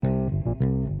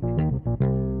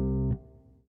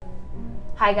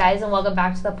Hi guys, and welcome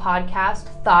back to the podcast,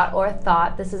 Thought or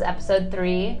Thought. This is episode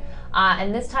 3,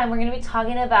 and this time we're going to be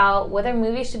talking about whether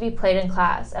movies should be played in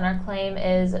class. And our claim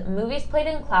is, movies played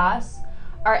in class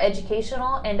are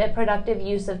educational and a productive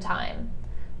use of time.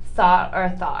 Thought or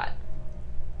Thought.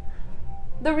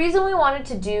 The reason we wanted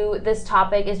to do this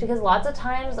topic is because lots of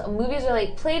times movies are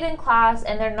played in class,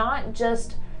 and they're not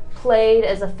just played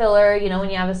as a filler, when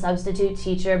you have a substitute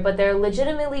teacher, but they're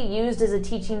legitimately used as a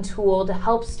teaching tool to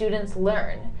help students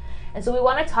learn. And so we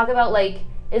want to talk about,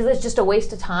 is this just a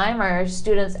waste of time, or are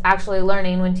students actually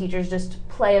learning when teachers just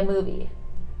play a movie?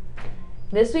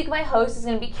 This week my host is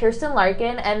going to be Kirsten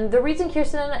Larkin, and the reason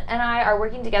Kirsten and I are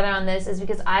working together on this is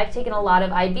because I've taken a lot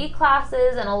of IB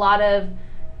classes and a lot of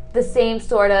the same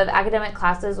sort of academic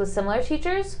classes with similar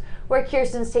teachers, where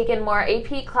Kirsten's taken more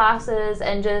AP classes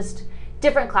and just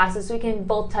different classes, so we can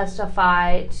both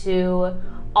testify to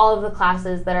all of the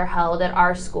classes that are held at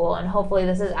our school, and hopefully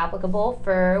this is applicable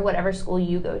for whatever school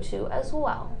you go to as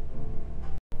well.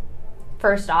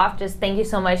 First off, just thank you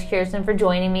so much, Kirsten, for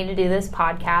joining me to do this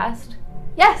podcast.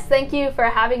 Yes, thank you for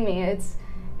having me. It's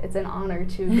an honor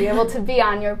to be able to be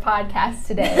on your podcast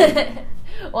today.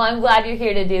 Well, I'm glad you're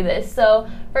here to do this. So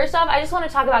first off, I just want to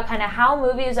talk about kind of how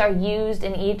movies are used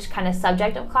in each kind of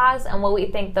subject of class and what we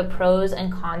think the pros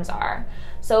and cons are.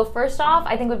 So first off,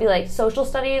 I think would be social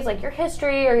studies, your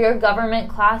history or your government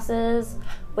classes.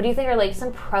 What do you think are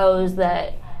some pros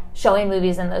that showing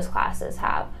movies in those classes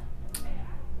have?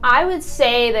 I would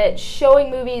say that showing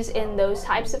movies in those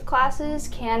types of classes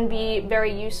can be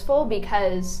very useful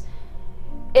because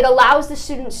it allows the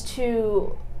students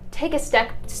to take a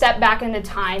step back into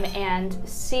time and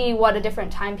see what a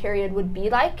different time period would be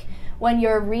like. When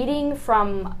you're reading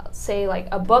from, say,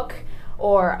 a book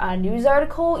or a news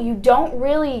article, you don't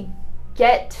really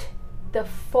get the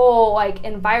full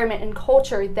environment and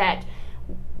culture that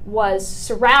was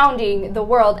surrounding the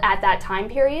world at that time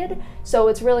period. So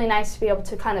it's really nice to be able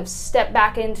to kind of step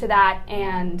back into that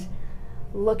and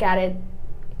look at it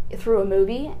through a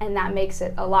movie, and that makes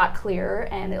it a lot clearer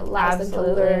and it allows them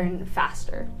to learn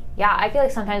faster. Yeah, I feel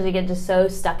sometimes we get just so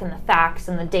stuck in the facts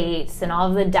and the dates and all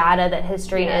of the data that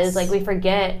history is. We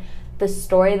forget the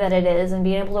story that it is, and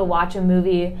being able to watch a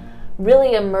movie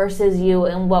really immerses you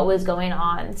in what was going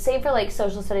on. Say for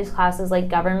social studies classes like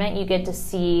government, you get to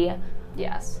see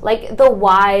the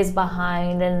whys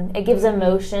behind, and it gives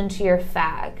emotion to your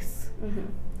facts. Mm-hmm.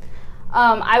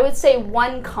 I would say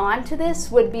one con to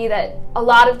this would be that a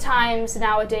lot of times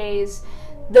nowadays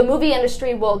the movie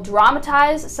industry will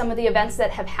dramatize some of the events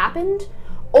that have happened,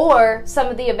 or some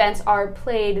of the events are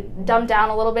played dumbed down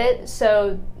a little bit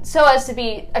so as to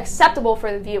be acceptable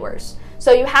for the viewers.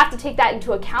 So you have to take that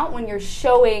into account when you're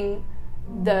showing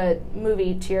the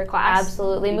movie to your class.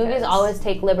 Absolutely. Movies always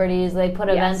take liberties. They put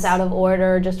events out of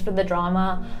order just for the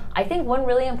drama. I think one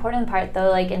really important part,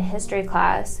 though, in history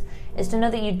class, is to know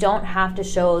that you don't have to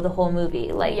show the whole movie.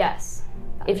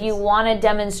 If you want to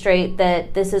demonstrate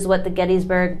that this is what the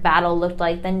Gettysburg battle looked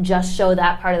like, then just show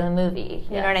that part of the movie.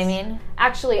 You know what I mean?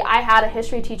 Actually, I had a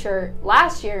history teacher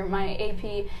last year, my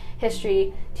AP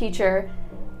history teacher.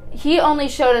 He only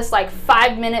showed us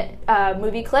 5-minute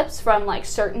movie clips from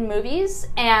certain movies,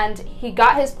 and he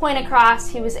got his point across.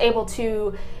 He was able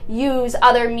to use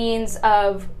other means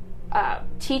of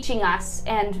teaching us,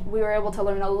 and we were able to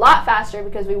learn a lot faster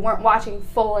because we weren't watching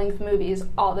full-length movies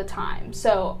all the time.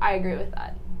 So I agree with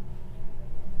that.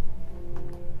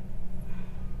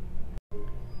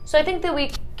 So I think that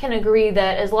we can agree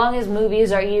that as long as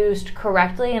movies are used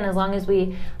correctly, and as long as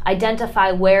we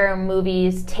identify where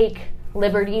movies take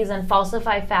liberties and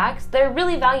falsify facts, they're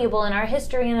really valuable in our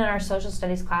history and in our social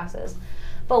studies classes.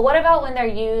 But what about when they're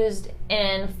used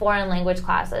in foreign language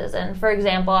classes? And for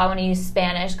example, I want to use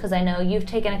Spanish because I know you've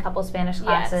taken a couple Spanish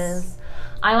classes. Yes.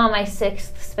 I'm on my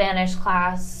 6th Spanish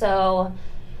class. So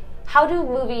how do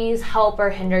movies help or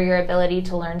hinder your ability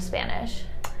to learn Spanish?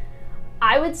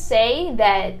 I would say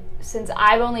that since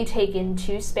I've only taken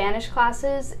 2 Spanish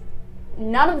classes,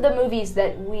 none of the movies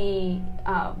that we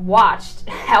watched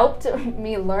helped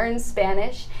me learn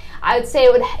Spanish. I would say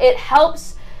it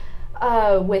helps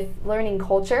with learning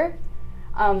culture,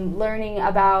 learning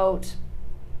about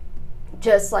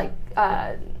just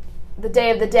the Day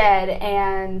of the Dead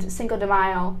and Cinco de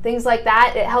Mayo, things like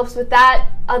that. It helps with that.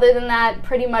 Other than that,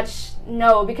 pretty much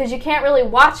no, because you can't really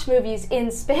watch movies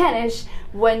in Spanish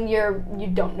when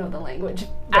you don't know the language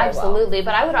very Absolutely, well.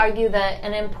 But I would argue that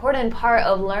an important part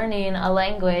of learning a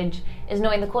language is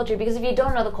knowing the culture, because if you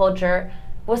don't know the culture,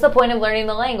 what's the point of learning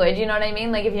the language? You know what I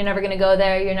mean? If you're never going to go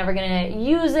there, you're never going to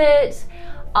use it.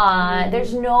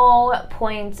 There's no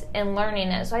point in learning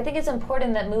it. So I think it's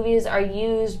important that movies are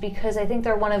used because I think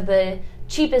they're one of the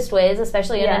cheapest ways,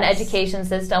 especially in an education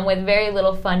system with very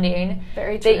little funding,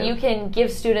 that you can give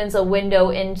students a window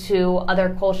into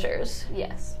other cultures.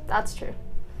 Yes, that's true.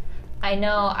 I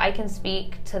know I can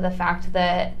speak to the fact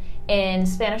that in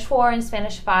Spanish 4 and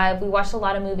Spanish 5, we watched a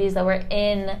lot of movies that were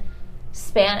in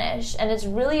Spanish. And it's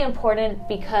really important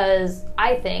because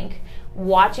I think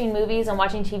watching movies and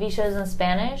watching TV shows in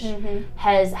Spanish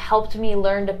has helped me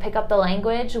learn to pick up the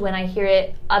language when I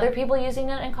hear other people using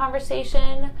it in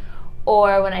conversation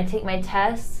or when I take my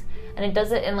tests. And it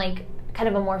does it in like kind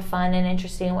of a more fun and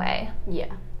interesting way.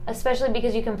 Yeah. Especially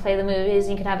because you can play the movies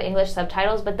and you can have English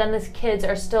subtitles, but then these kids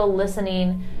are still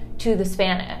listening to the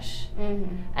Spanish.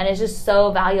 And it's just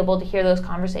so valuable to hear those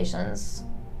conversations.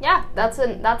 Yeah, that's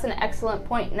an excellent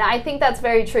point. And I think that's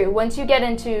very true. Once you get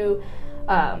into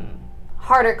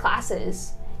harder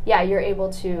classes, you're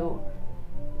able to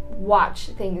watch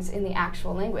things in the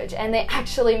actual language and they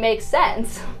actually make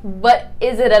sense. But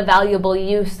is it a valuable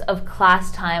use of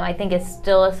class time? I think it's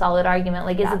still a solid argument.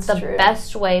 Like, is it the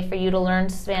best way for you to learn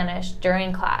Spanish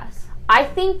during class? I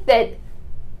think that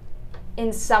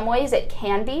in some ways it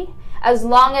can be, as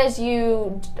long as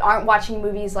you aren't watching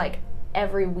movies like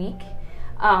every week.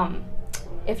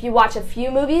 If you watch a few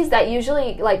movies, that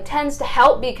usually like tends to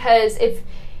help, because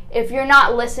if you're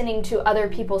not listening to other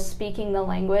people speaking the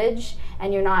language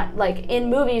and you're not, like,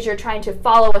 in movies you're trying to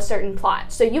follow a certain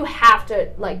plot, so you have to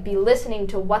like be listening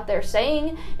to what they're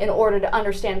saying in order to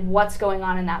understand what's going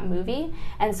on in that movie,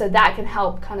 and so that can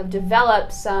help kind of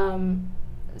develop some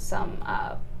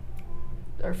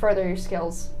or further your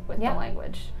skills with the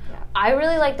language. I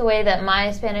really like the way that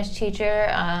my Spanish teacher,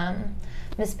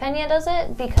 Miss Pena, does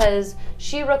it, because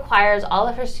she requires all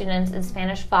of her students in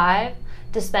Spanish 5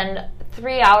 to spend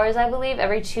 3 hours, I believe,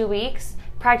 every 2 weeks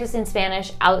practicing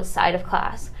Spanish outside of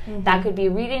class. That could be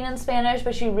reading in Spanish,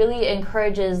 but she really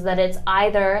encourages that it's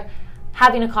either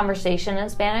having a conversation in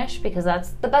Spanish, because that's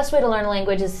the best way to learn a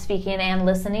language, is speaking and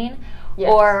listening,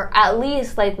 or at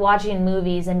least like watching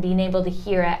movies and being able to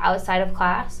hear it outside of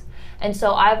class. And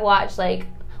so I've watched like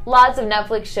lots of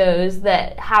Netflix shows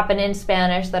that happen in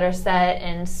Spanish that are set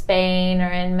in Spain or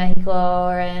in Mexico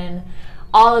or in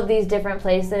all of these different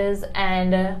places,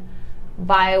 and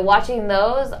by watching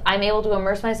those, I'm able to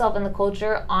immerse myself in the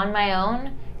culture on my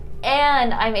own,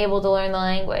 and I'm able to learn the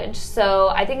language. So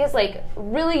I think it's like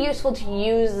really useful to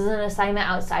use as an assignment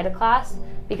outside of class,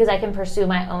 because I can pursue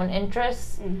my own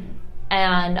interests,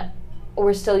 and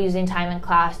we're still using time in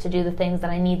class to do the things that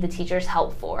I need the teacher's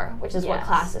help for, which is what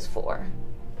class is for.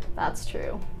 That's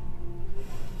true.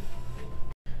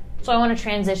 So I want to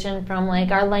transition from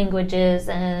like our languages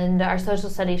and our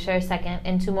social studies for a second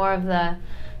into more of the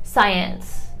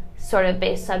science sort of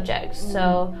based subjects.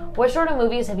 So what sort of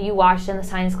movies have you watched in the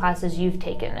science classes you've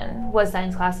taken, and what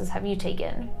science classes have you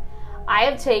taken? I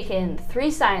have taken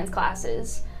 3 science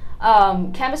classes,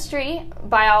 chemistry,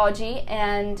 biology,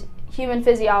 and human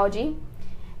physiology.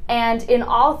 And in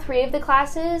all 3 of the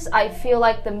classes, I feel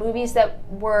like the movies that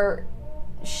were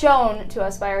shown to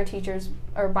us by our teachers,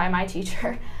 or by my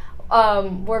teacher,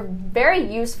 were very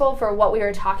useful for what we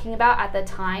were talking about at the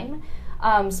time.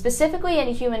 Specifically in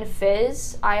human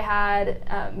phys, I had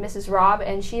Mrs. Robb,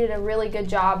 and she did a really good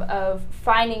job of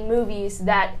finding movies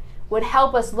that would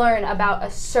help us learn about a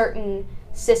certain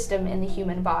system in the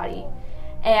human body.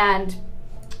 And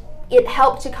it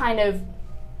helped to kind of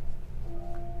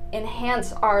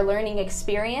enhance our learning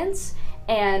experience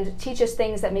and teach us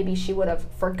things that maybe she would have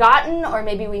forgotten, or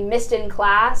maybe we missed in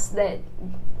class that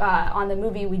on the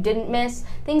movie we didn't miss.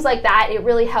 Things like that. It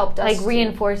really helped us. Like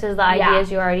reinforces the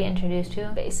ideas you already introduced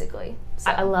to? Basically.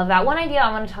 So. I love that. One idea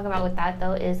I want to talk about with that,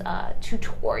 though, is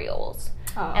tutorials.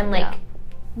 And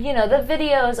you know, the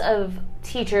videos of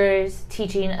teachers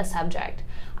teaching a subject.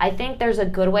 I think there's a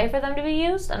good way for them to be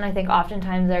used, and I think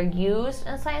oftentimes they're used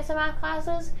in science and math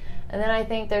classes. And then I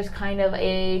think there's kind of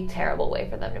a terrible way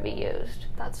for them to be used.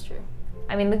 That's true.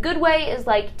 I mean, the good way is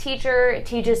like teacher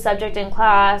teaches subject in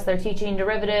class, they're teaching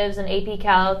derivatives and AP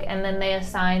Calc, and then they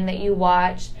assign that you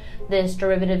watch this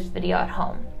derivatives video at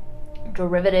home.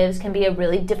 Derivatives can be a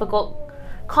really difficult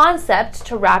concept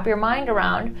to wrap your mind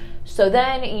around. So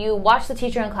then you watch the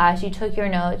teacher in class, you took your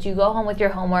notes, you go home with your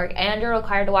homework, and you're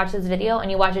required to watch this video,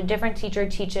 and you watch a different teacher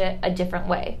teach it a different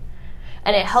way.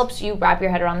 And it helps you wrap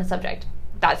your head around the subject.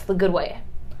 That's the good way.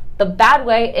 The bad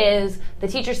way is the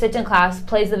teacher sits in class,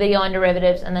 plays the video on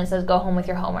derivatives, and then says, go home with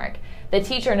your homework. The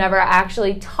teacher never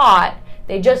actually taught.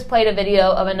 They just played a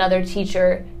video of another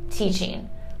teacher teaching.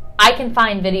 I can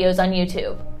find videos on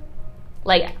YouTube.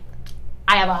 Like,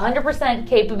 I have 100%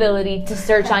 capability to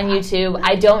search on YouTube.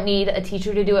 I don't need a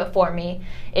teacher to do it for me.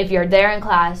 If you're there in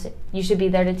class, you should be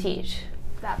there to teach.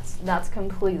 That's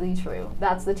completely true.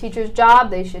 That's the teacher's job.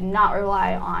 They should not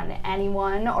rely on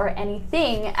anyone or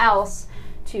anything else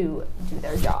to do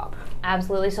their job.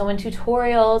 Absolutely. So when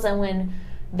tutorials and when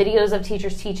videos of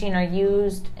teachers teaching are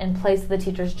used in place of the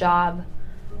teacher's job,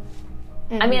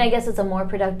 I mean, I guess it's a more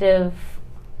productive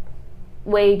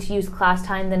way to use class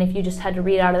time than if you just had to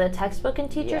read out of the textbook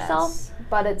and teach yourself.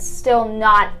 But it's still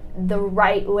not the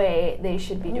right way they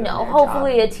should be doing their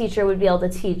hopefully job. A teacher would be able to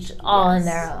teach all on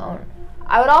their own.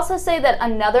 I would also say that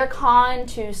another con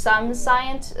to some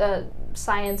science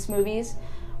movies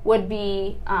would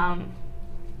be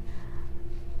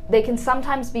they can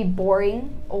sometimes be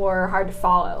boring or hard to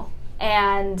follow.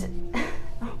 And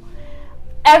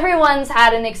everyone's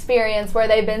had an experience where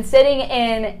they've been sitting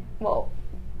in, well,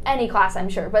 any class I'm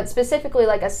sure, but specifically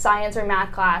like a science or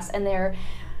math class, and they're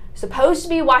supposed to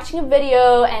be watching a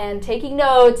video and taking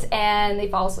notes, and they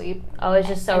fall asleep. Oh, it's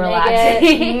just so and relaxing.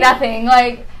 They get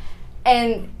nothing.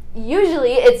 And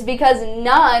usually it's because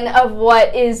none of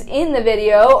what is in the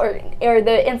video or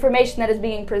the information that is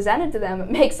being presented to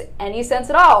them makes any sense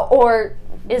at all, or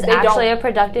is actually a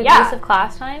productive use of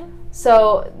class time.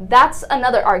 So that's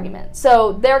another argument.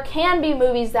 So there can be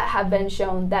movies that have been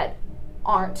shown that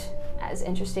aren't as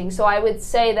interesting. So I would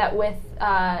say that with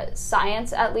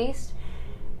science, at least,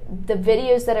 the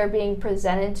videos that are being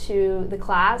presented to the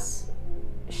class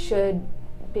should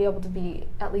be able to be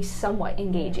at least somewhat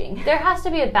engaging. There has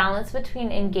to be a balance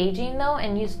between engaging, though,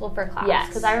 and useful for class. Yes.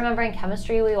 Because I remember in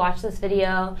chemistry we watched this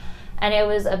video, and it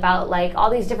was about like all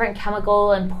these different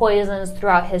chemical and poisons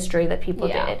throughout history that people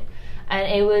did. And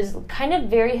it was kind of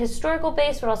very historical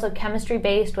based, but also chemistry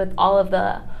based with all of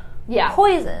the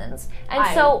poisons. And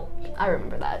I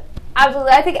remember that.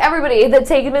 Absolutely. I think everybody that's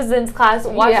taken a Zins class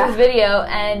watched this video,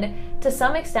 and to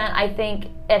some extent I think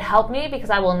it helped me because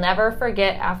I will never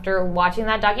forget after watching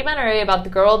that documentary about the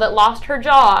girl that lost her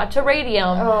jaw to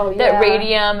radium, that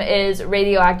radium is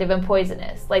radioactive and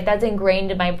poisonous. Like, that's ingrained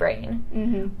in my brain.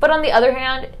 Mm-hmm. But on the other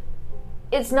hand,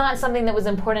 it's not something that was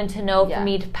important to know for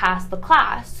me to pass the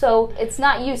class. So it's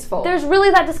not useful. There's really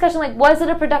that discussion, like, was it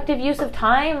a productive use of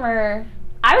time, or...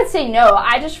 I would say no.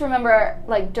 I just remember,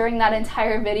 like, during that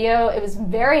entire video, it was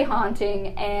very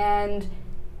haunting, and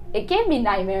it gave me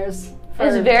nightmares for It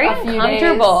was very a few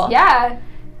uncomfortable. days. Yeah.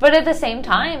 But at the same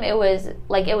time, it was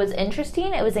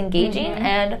interesting, it was engaging,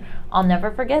 and I'll never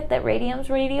forget that radium's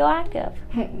radioactive.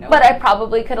 No. But I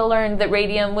probably could have learned that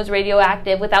radium was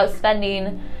radioactive without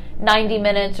spending 90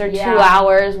 minutes or 2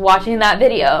 hours watching that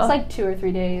video. It's like 2 or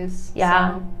 3 days.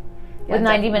 Yeah. So, with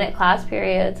 90-minute class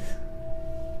periods.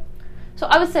 So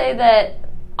I would say that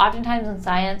oftentimes in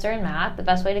science or in math, the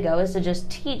best way to go is to just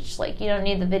teach. Like, you don't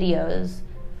need the videos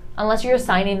unless you're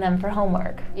assigning them for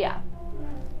homework. Yeah.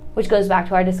 Which goes back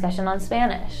to our discussion on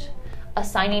Spanish.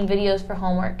 Assigning videos for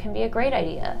homework can be a great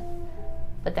idea,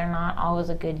 but they're not always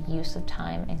a good use of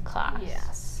time in class.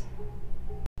 Yes.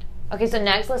 Okay, so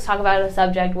next let's talk about a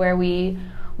subject where we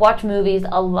watch movies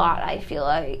a lot, I feel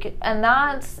like. And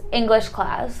that's English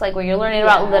class, like where you're learning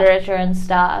about literature and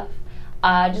stuff.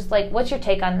 Just like, what's your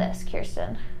take on this,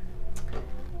 Kirsten?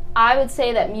 I would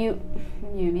say that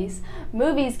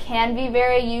movies can be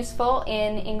very useful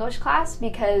in English class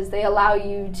because they allow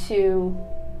you to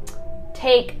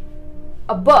take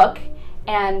a book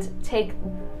and take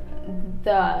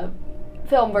the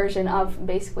film version of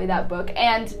basically that book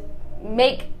and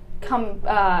make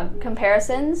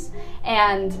comparisons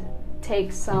and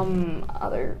take some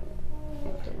other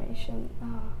information.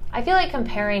 I feel like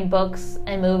comparing books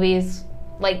and movies,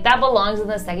 like, that belongs in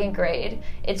the 2nd grade.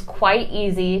 It's quite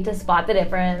easy to spot the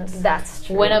difference. That's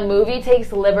true. When a movie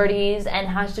takes liberties and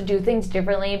has to do things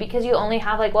differently, because you only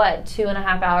have,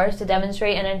 2.5 hours to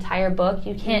demonstrate an entire book,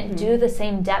 you can't do the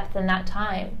same depth in that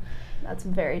time. That's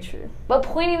very true. But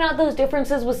pointing out those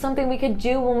differences was something we could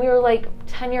do when we were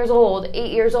 10 years old,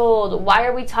 8 years old. Why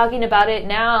are we talking about it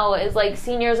now as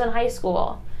seniors in high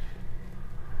school?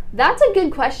 That's a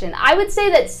good question. I would say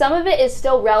that some of it is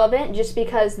still relevant just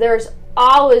because there's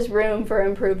always room for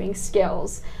improving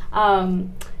skills.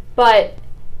 But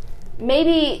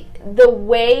maybe the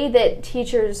way that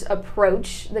teachers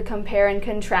approach the compare and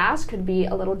contrast could be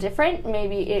a little different.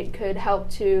 Maybe it could help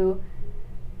to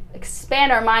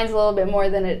expand our minds a little bit more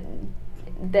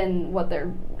than what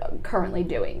they're currently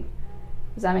doing.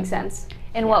 Does that make sense?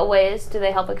 In what ways do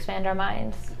they help expand our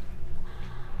minds?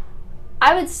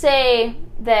 I would say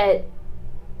that,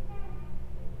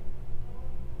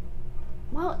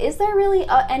 well, is there really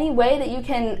any way that you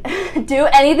can do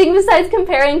anything besides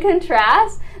compare and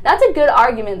contrast? That's a good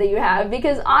argument that you have,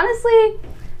 because honestly,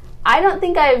 I don't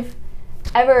think I've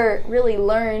ever really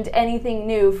learned anything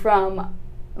new from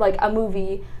like a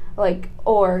movie like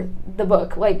or the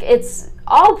book. Like it's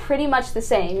all pretty much the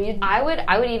same. I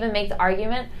would even make the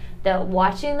argument that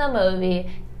watching the movie,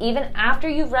 even after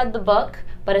you've read the book,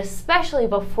 but especially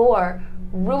before,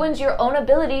 ruins your own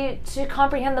ability to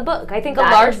comprehend the book. I think a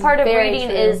large part of reading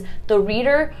is the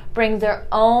reader brings their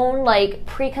own like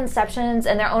preconceptions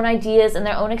and their own ideas and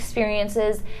their own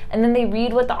experiences, and then they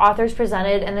read what the authors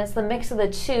presented, and it's the mix of the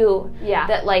two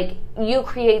that like you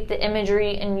create the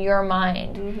imagery in your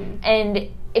mind. And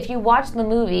if you watch the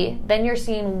movie, then you're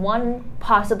seeing one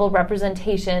possible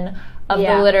representation of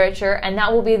the literature, and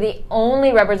that will be the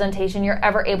only representation you're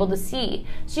ever able to see.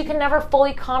 So you can never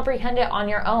fully comprehend it on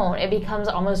your own. It becomes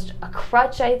almost a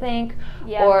crutch, I think,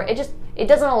 or it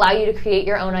doesn't allow you to create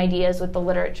your own ideas with the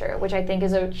literature, which I think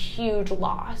is a huge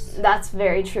loss. That's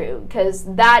very true, because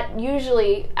that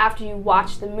usually, after you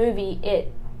watch the movie,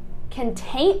 it can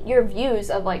taint your views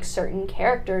of like certain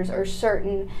characters or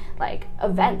certain like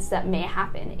events that may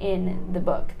happen in the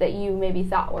book that you maybe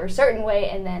thought were a certain way,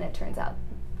 and then it turns out,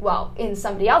 well, in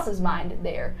somebody else's mind,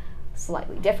 they're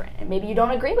slightly different. And maybe you don't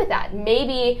agree with that.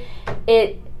 Maybe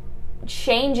it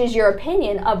changes your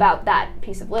opinion about that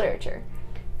piece of literature.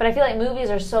 But I feel like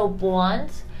movies are so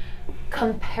blunt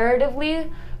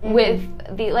comparatively with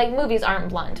the, like, movies aren't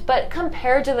blunt, but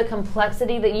compared to the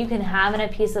complexity that you can have in a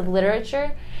piece of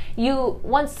literature,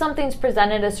 once something's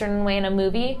presented a certain way in a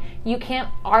movie, you can't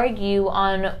argue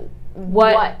on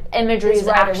what imagery is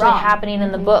actually happening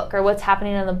in the book or what's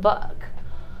happening in the book.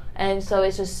 And so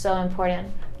it's just so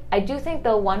important. I do think,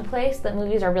 though, one place that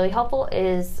movies are really helpful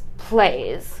is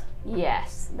plays.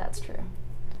 Yes, that's true.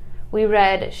 We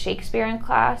read Shakespeare in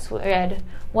class. We read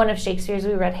one of Shakespeare's.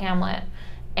 We read Hamlet.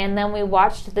 And then we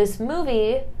watched this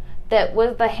movie that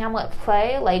was the Hamlet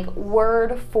play, like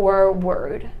word for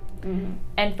word.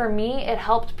 And for me, it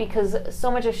helped because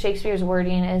so much of Shakespeare's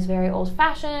wording is very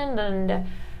old-fashioned and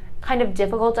kind of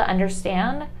difficult to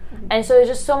understand. And so it's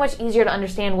just so much easier to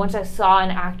understand once I saw an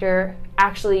actor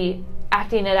actually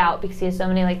acting it out, because he has so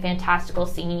many like fantastical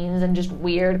scenes and just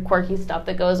weird, quirky stuff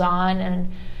that goes on,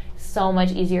 and so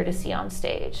much easier to see on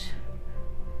stage.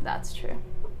 That's true.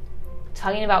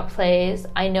 Talking about plays,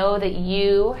 I know that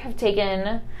you have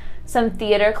taken some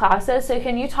theater classes, so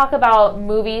can you talk about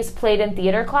movies played in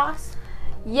theater class?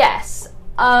 Yes.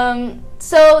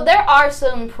 So there are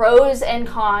some pros and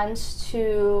cons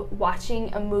to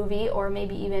watching a movie, or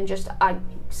maybe even just a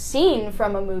scene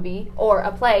from a movie or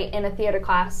a play in a theater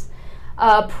class.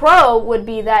 Pro would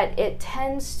be that it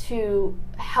tends to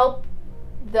help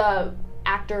the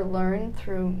actor learn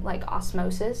through like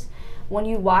osmosis. When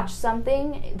you watch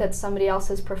something that somebody else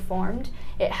has performed,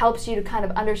 it helps you to kind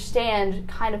of understand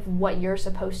kind of what you're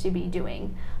supposed to be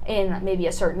doing in maybe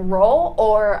a certain role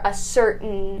or a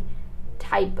certain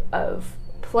type of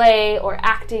play or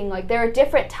acting. Like there are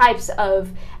different types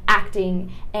of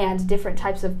acting and different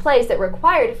types of plays that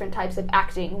require different types of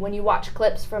acting. When you watch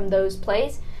clips from those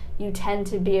plays, you tend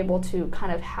to be able to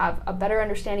kind of have a better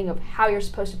understanding of how you're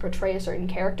supposed to portray a certain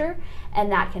character,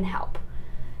 and that can help.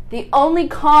 The only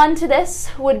con to this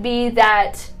would be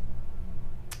that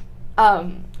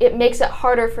it makes it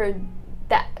harder for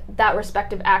that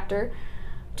respective actor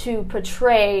to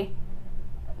portray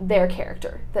their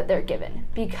character that they're given,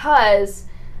 because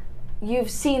you've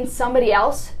seen somebody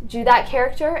else do that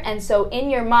character, and so in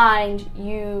your mind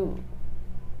you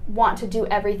want to do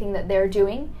everything that they're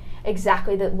doing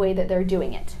exactly the way that they're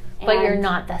doing it. But you're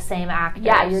not the same actor.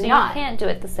 Yeah, you're not. You can't do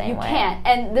it the same way. You can't.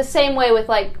 And the same way with,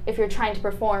 like, if you're trying to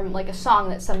perform, like, a song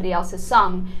that somebody else has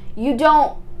sung, you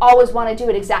don't always want to do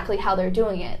it exactly how they're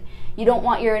doing it. You don't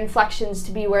want your inflections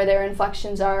to be where their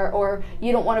inflections are, or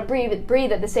you don't want to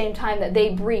breathe at the same time that they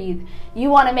breathe.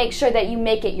 You want to make sure that you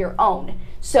make it your own.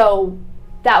 So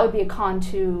that would be a con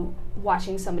to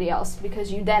watching somebody else,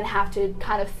 because you then have to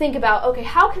kind of think about, okay,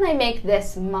 how can I make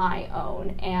this my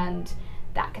own? And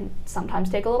that can sometimes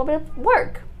take a little bit of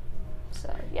work.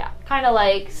 So, yeah. Kind of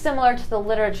like similar to the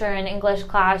literature in English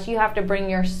class, you have to bring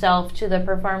yourself to the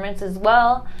performance as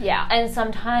well. Yeah. And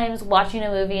sometimes watching a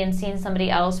movie and seeing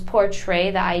somebody else portray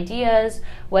the ideas,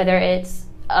 whether it's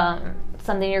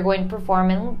something you're going to perform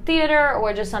in theater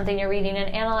or just something you're reading and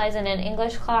analyzing in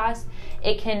English class,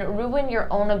 it can ruin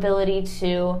your own ability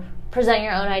to present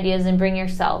your own ideas and bring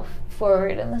yourself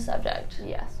forward in the subject.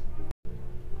 Yes.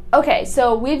 Okay,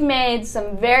 so we've made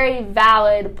some very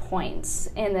valid points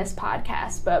in this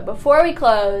podcast, but before we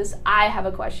close, I have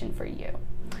a question for you.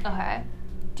 Okay.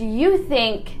 Do you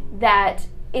think that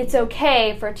it's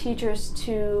okay for teachers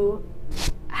to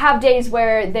have days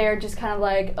where they're just kind of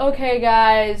like, okay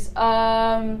guys,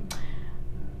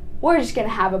 we're just going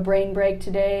to have a brain break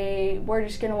today. We're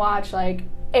just going to watch, like,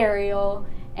 Ariel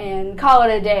and call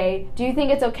it a day. Do you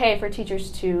think it's okay for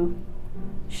teachers to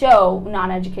show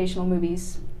non-educational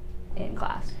movies in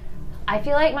class? I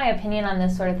feel like my opinion on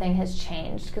this sort of thing has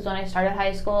changed, because when I started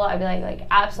high school, I'd be like,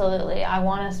 absolutely, I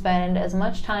want to spend as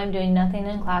much time doing nothing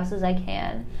in class as I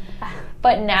can.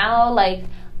 But now, like,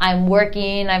 I'm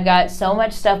working, I've got so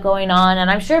much stuff going on,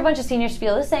 and I'm sure a bunch of seniors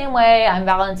feel the same way. I'm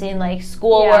balancing, like,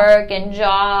 schoolwork and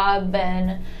job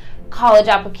and college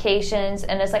applications,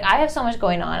 and it's like, I have so much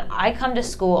going on. I come to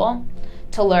school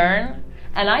to learn,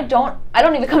 and I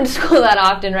don't even come to school that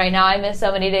often right now. I miss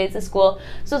so many days of school.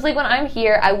 So it's like, when I'm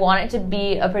here, I want it to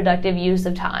be a productive use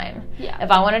of time. Yeah.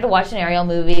 If I wanted to watch an Ariel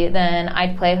movie, then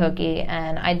I'd play hooky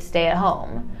and I'd stay at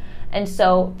home. And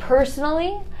so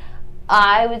personally,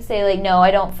 I would say, like, no,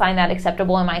 I don't find that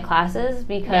acceptable in my classes,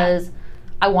 because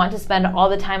I want to spend all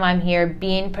the time I'm here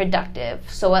being productive.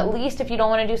 So at least if you don't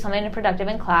want to do something productive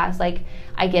in class, like,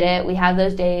 I get it, we have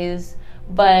those days,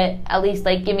 but at least,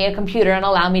 like, give me a computer and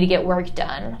allow me to get work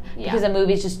done, because a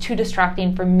movie is just too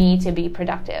distracting for me to be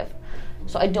productive.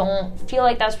 So I don't feel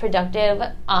like that's productive,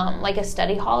 like a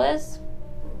study hall is.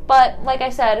 But like I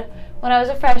said, when I was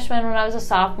a freshman, when I was a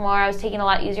sophomore, I was taking a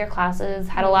lot easier classes,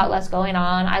 had a lot less going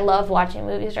on. I loved watching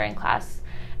movies during class.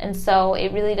 And so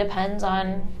it really depends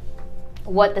on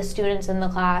what the students in the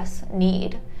class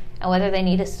need, and whether they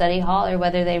need a study hall or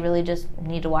whether they really just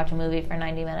need to watch a movie for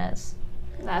 90 minutes.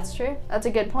 That's true. That's a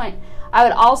good point. I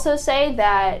would also say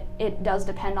that it does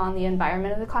depend on the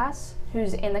environment of the class,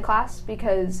 who's in the class,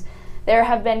 because there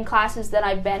have been classes that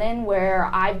I've been in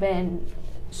where I've been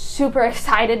super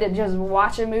excited to just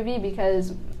watch a movie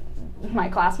because my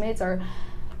classmates are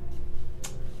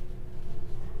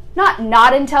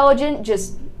not intelligent,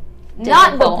 just difficult.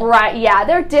 Not the bright. Yeah,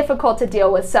 they're difficult to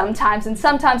deal with sometimes, and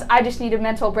sometimes I just need a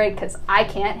mental break because I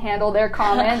can't handle their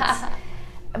comments.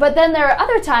 But then there are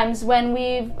other times when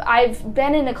I've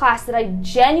been in a class that I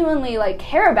genuinely, like,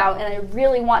 care about, and I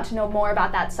really want to know more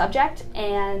about that subject,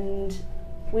 and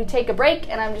we take a break,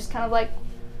 and I'm just kind of like,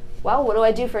 well, what do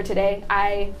I do for today?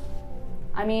 I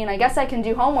mean, I guess I can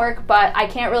do homework, but I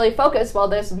can't really focus while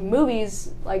there's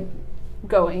movies, like,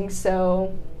 going,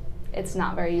 so it's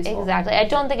not very useful. Exactly. I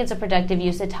don't think it's a productive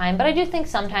use of time, but I do think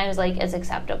sometimes, like, it's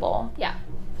acceptable. Yeah.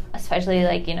 Especially,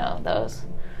 like, you know, those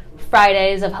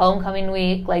Fridays of homecoming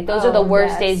week, like, those are the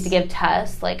worst days to give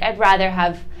tests. Like, I'd rather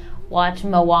have watch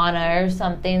Moana or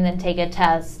something than take a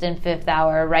test in 5th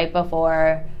hour right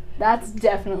before. That's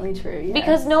definitely true, yes.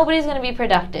 Because nobody's going to be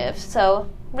productive. So,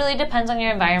 really depends on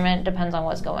your environment, depends on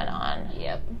what's going on.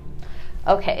 Yep.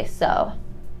 Okay, so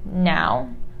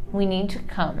now we need to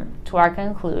come to our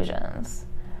conclusions.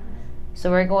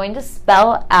 So we're going to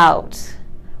spell out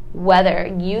whether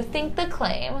you think the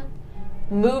claim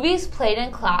movies played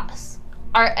in class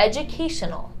are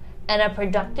educational and a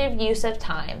productive use of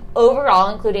time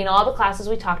overall, including all the classes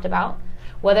we talked about,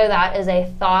 whether that is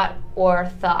a thought or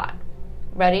thought.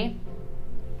 Ready?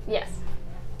 Yes.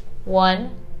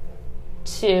 1,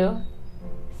 2,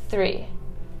 3.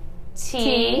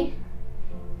 T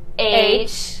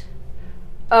H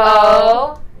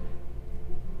O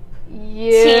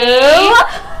U.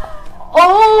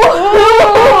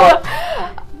 Oh.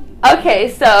 Okay,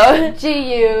 so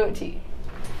G-U-T.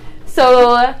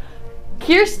 So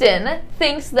Kirsten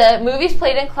thinks that movies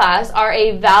played in class are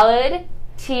a valid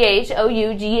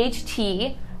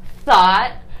THOUGHT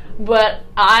thought, but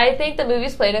I think that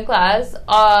movies played in class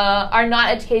are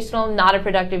not educational, not a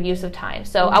productive use of time.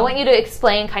 So I want you to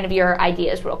explain kind of your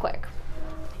ideas real quick.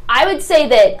 I would say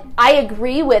that I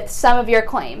agree with some of your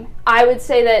claim. I would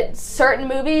say that certain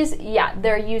movies, yeah,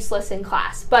 they're useless in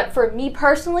class. But for me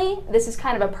personally, this is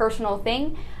kind of a personal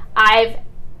thing. I've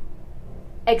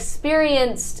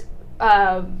experienced,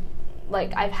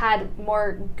 I've had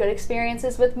more good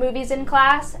experiences with movies in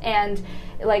class, and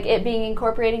like it being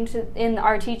incorporated in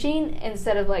our teaching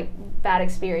instead of like bad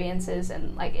experiences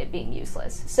and like it being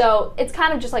useless. So it's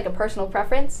kind of just like a personal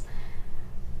preference.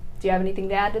 Do you have anything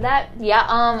to add to that? Yeah,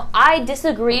 I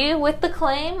disagree with the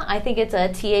claim. I think it's a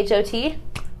THOT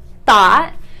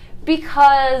thought,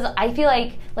 because I feel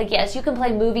like yes, you can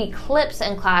play movie clips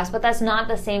in class, but that's not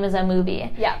the same as a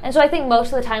movie. Yeah. And so I think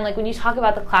most of the time, like when you talk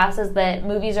about the classes that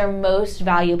movies are most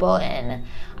valuable in,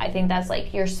 I think that's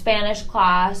like your Spanish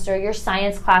class or your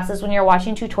science classes when you're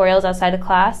watching tutorials outside of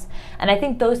class. And I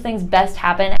think those things best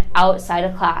happen outside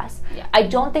of class. Yeah. I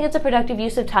don't think it's a productive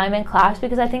use of time in class,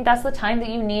 because I think that's the time that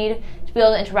you need to be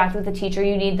able to interact with the teacher.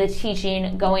 You need the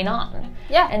teaching going on.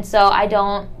 Yeah. And so I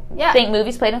don't think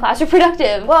movies played in class are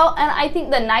productive. Well, and I think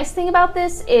the nice thing about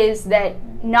this is that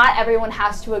not everyone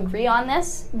has to agree on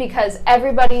this, because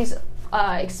everybody's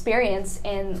experience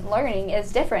in learning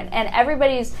is different, and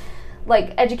everybody's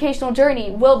like educational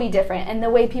journey will be different, and the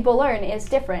way people learn is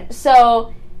different.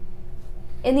 So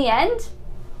in the end,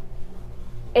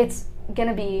 it's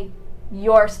gonna be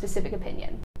your specific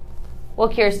opinion. Well,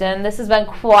 Kirsten, this has been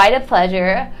quite a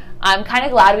pleasure. I'm kind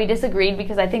of glad we disagreed,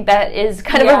 because I think that is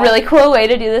kind of a really cool way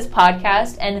to do this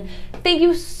podcast. And thank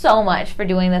you so much for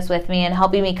doing this with me and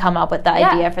helping me come up with the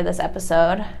idea for this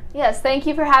episode. Yes, thank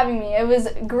you for having me. It was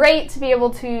great to be able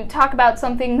to talk about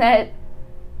something that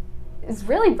is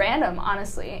really random,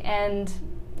 honestly. And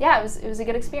yeah, it was a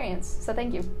good experience. So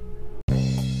thank you.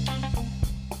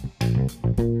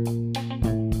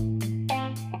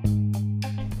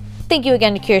 Thank you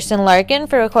again to Kirsten Larkin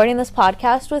for recording this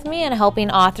podcast with me and helping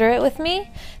author it with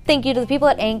me. Thank you to the people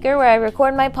at Anchor, where I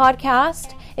record my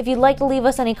podcast. If you'd like to leave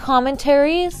us any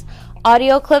commentaries,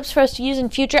 audio clips for us to use in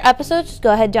future episodes, just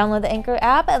go ahead, download the Anchor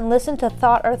app, and listen to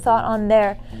Thought or Thought on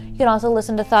there. You can also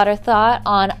listen to Thought or Thought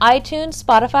on iTunes,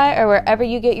 Spotify, or wherever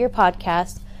you get your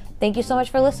podcasts. Thank you so much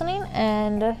for listening,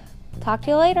 and talk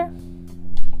to you later.